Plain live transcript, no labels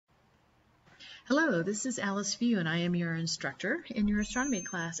Hello, this is Alice Few, and I am your instructor in your astronomy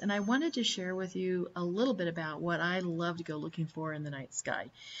class, and I wanted to share with you a little bit about what I love to go looking for in the night sky.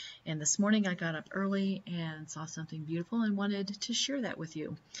 And this morning I got up early and saw something beautiful and wanted to share that with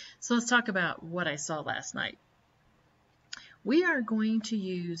you. So let's talk about what I saw last night. We are going to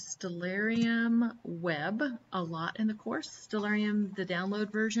use Stellarium Web a lot in the course. Stellarium, the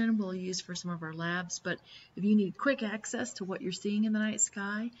download version, we'll use for some of our labs, but if you need quick access to what you're seeing in the night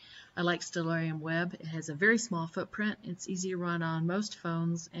sky, I like Stellarium Web. It has a very small footprint. It's easy to run on most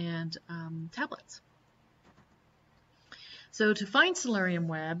phones and tablets. So to find Stellarium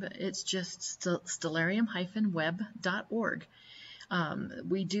Web, it's just stellarium-web.org.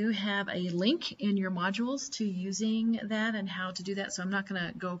 We do have a link in your modules to using that and how to do that, so I'm not going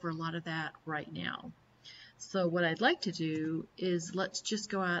to go over a lot of that right now. So what I'd like to do is let's just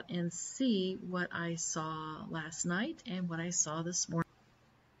go out and see what I saw last night and what I saw this morning.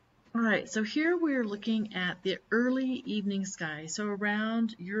 All right, so here we're looking at the early evening sky, so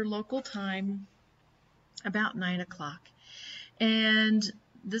around your local time, about 9 o'clock. And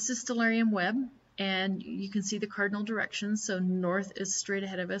this is Stellarium Web. And you can see the cardinal directions. So north is straight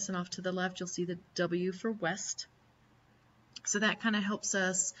ahead of us, and off to the left you'll see the W for west. So that kind of helps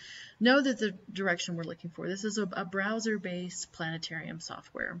us know that the direction we're looking for. This is a browser-based planetarium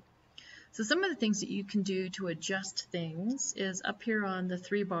software. So some of the things that you can do to adjust things is up here on the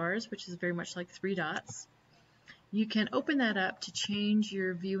 3 bars, which is very much like 3 dots. You can open that up to change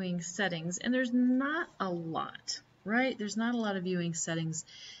your viewing settings, and there's not a lot, right? There's not a lot of viewing settings.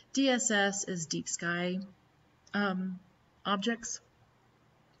 DSS is deep sky objects,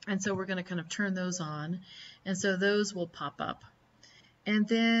 and so we're going to kind of turn those on, and so those will pop up. And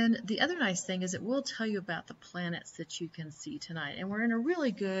then the other nice thing is it will tell you about the planets that you can see tonight, and we're in a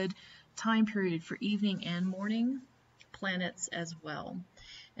really good time period for evening and morning planets as well.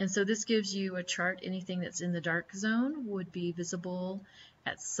 And so this gives you a chart. Anything that's in the dark zone would be visible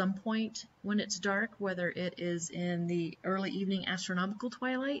at some point when it's dark, whether it is in the early evening astronomical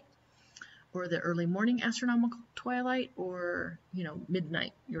twilight or the early morning astronomical twilight, or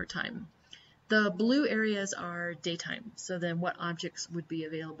midnight your time. The blue areas are daytime, so then what objects would be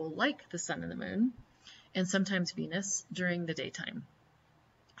available, like the sun and the moon and sometimes Venus, during the daytime.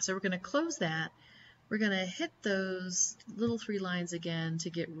 So we're going to close that. We're going to hit those little 3 lines again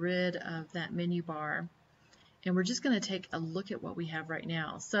to get rid of that menu bar. And we're just going to take a look at what we have right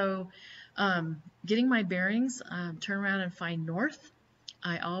now. So getting my bearings, turn around and find north.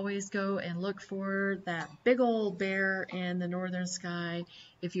 I always go and look for that big old bear in the northern sky.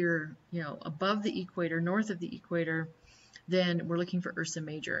 If you're above the equator, north of the equator, then we're looking for Ursa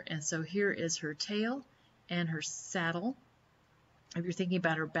Major. And so here is her tail and her saddle. If you're thinking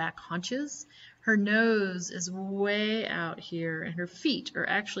about her back haunches, her nose is way out here, and her feet are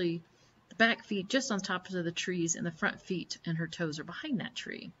actually the back feet just on top of the trees, and the front feet and her toes are behind that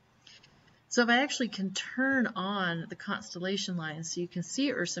tree. So if I actually can turn on the constellation line so you can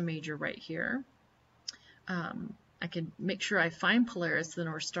see Ursa Major right here, I can make sure I find Polaris, the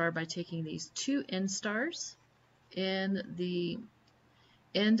North Star, by taking these 2 end stars in the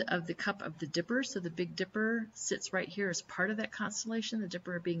end of the cup of the Dipper. So the Big Dipper sits right here as part of that constellation, the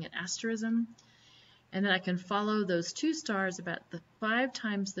Dipper being an asterism. And then I can follow those 2 stars about 5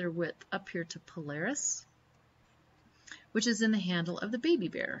 times their width up here to Polaris, which is in the handle of the baby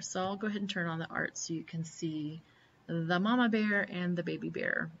bear. So I'll go ahead and turn on the art so you can see the mama bear and the baby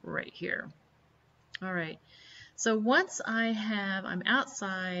bear right here. All right, so once I'm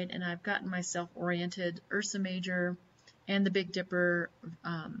outside and I've gotten myself oriented, Ursa Major and the Big Dipper,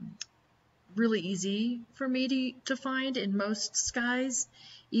 really easy for me to find in most skies,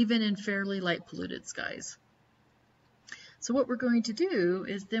 even in fairly light polluted skies. So what we're going to do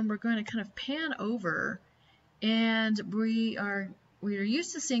is then we're going to kind of pan over, and we are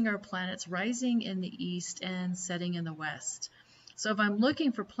used to seeing our planets rising in the east and setting in the west. So if I'm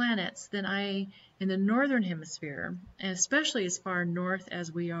looking for planets, then in the northern hemisphere, and especially as far north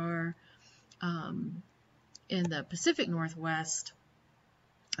as we are in the Pacific Northwest,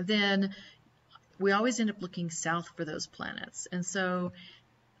 then we always end up looking south for those planets. And so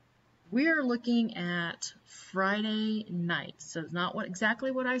we're looking at Friday night. So it's not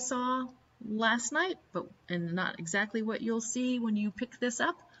exactly what I saw last night, and not exactly what you'll see when you pick this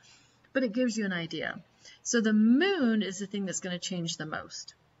up, but it gives you an idea. So the moon is the thing that's going to change the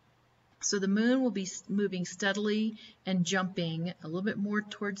most. So the moon will be moving steadily and jumping a little bit more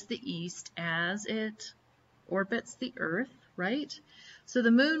towards the east as it orbits the Earth, right? So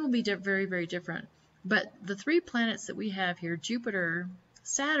the moon will be very, very different. But the 3 planets that we have here, Jupiter,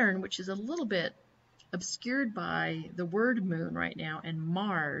 Saturn, which is a little bit obscured by the word moon right now, and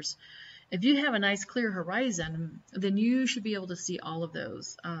Mars, if you have a nice clear horizon, then you should be able to see all of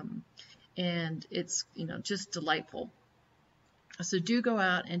those. And it's, just delightful. So do go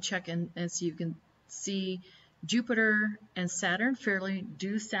out and check and see. You can see Jupiter and Saturn fairly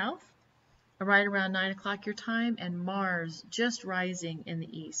due south, right around 9 o'clock your time, and Mars just rising in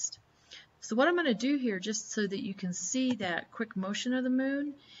the east. So what I'm going to do here, just so that you can see that quick motion of the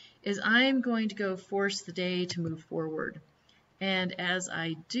moon, is I'm going to go force the day to move forward. And as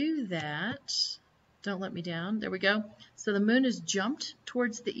I do that, don't let me down, there we go. So the moon has jumped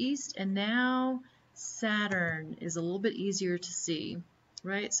towards the east, and now Saturn is a little bit easier to see,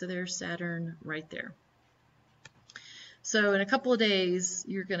 right? So there's Saturn right there. So in a couple of days,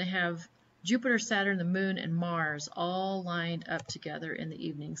 you're going to have Jupiter, Saturn, the moon, and Mars all lined up together in the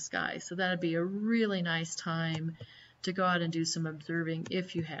evening sky. So that would be a really nice time to go out and do some observing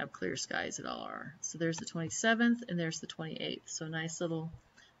if you have clear skies at all. So there's the 27th and there's the 28th. So nice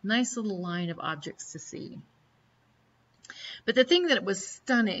little line of objects to see. But the thing that was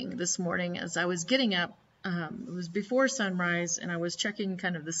stunning this morning as I was getting up, it was before sunrise, and I was checking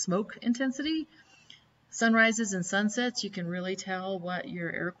kind of the smoke intensity. Sunrises and sunsets, you can really tell what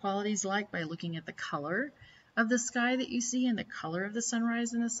your air quality is like by looking at the color of the sky that you see and the color of the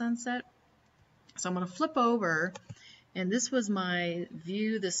sunrise and the sunset. So I'm going to flip over, and this was my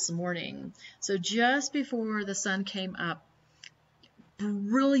view this morning. So just before the sun came up,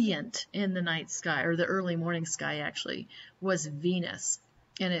 brilliant in the night sky, or the early morning sky actually, was Venus.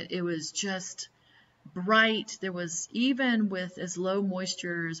 And it was just bright. There was, even with as low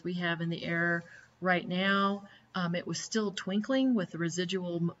moisture as we have in the air right now, it was still twinkling with the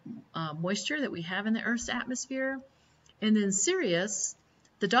residual moisture that we have in the Earth's atmosphere. And then Sirius,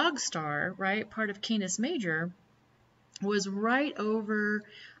 the dog star, right, part of Canis Major, was right over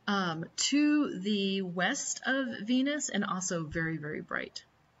to the west of Venus, and also very, very bright.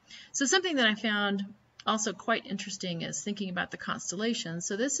 So something that I found also quite interesting is thinking about the constellations.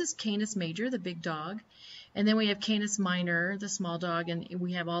 So this is Canis Major, the big dog, and then we have Canis Minor, the small dog, and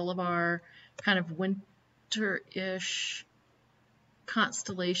we have all of our kind of winter-ish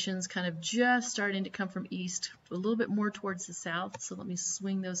constellations kind of just starting to come from east, a little bit more towards the south. So let me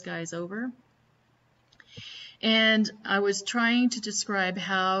swing those guys over. And I was trying to describe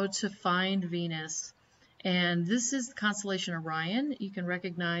how to find Venus. And this is the constellation Orion. You can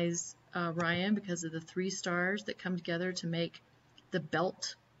recognize Orion because of the 3 stars that come together to make the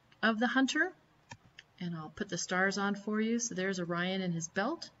belt of the hunter. And I'll put the stars on for you. So there's Orion and his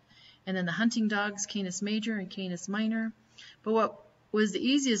belt. And then the hunting dogs, Canis Major and Canis Minor. But what was the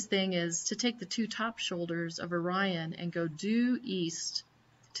easiest thing is to take the 2 top shoulders of Orion and go due east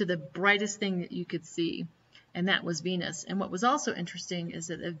to the brightest thing that you could see. And that was Venus. And what was also interesting is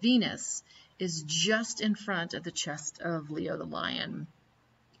that the Venus is just in front of the chest of Leo the lion.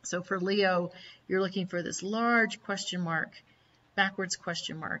 So for Leo, you're looking for this large question mark, backwards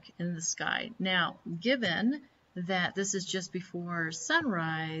question mark in the sky. Now, given that this is just before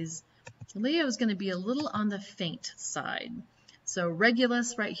sunrise, Leo is going to be a little on the faint side. So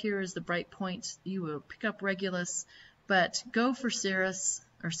Regulus right here is the bright point. You will pick up Regulus, but go for Sirius,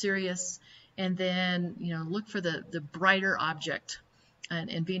 and then look for the brighter object.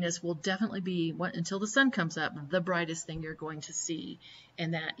 And Venus will definitely be, until the sun comes up, the brightest thing you're going to see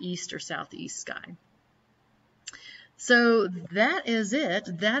in that east or southeast sky. So that is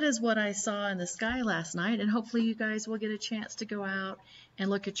it. That is what I saw in the sky last night, and hopefully you guys will get a chance to go out and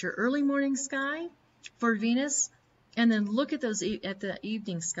look at your early morning sky for Venus, and then look at the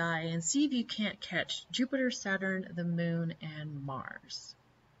evening sky and see if you can't catch Jupiter, Saturn, the moon, and Mars.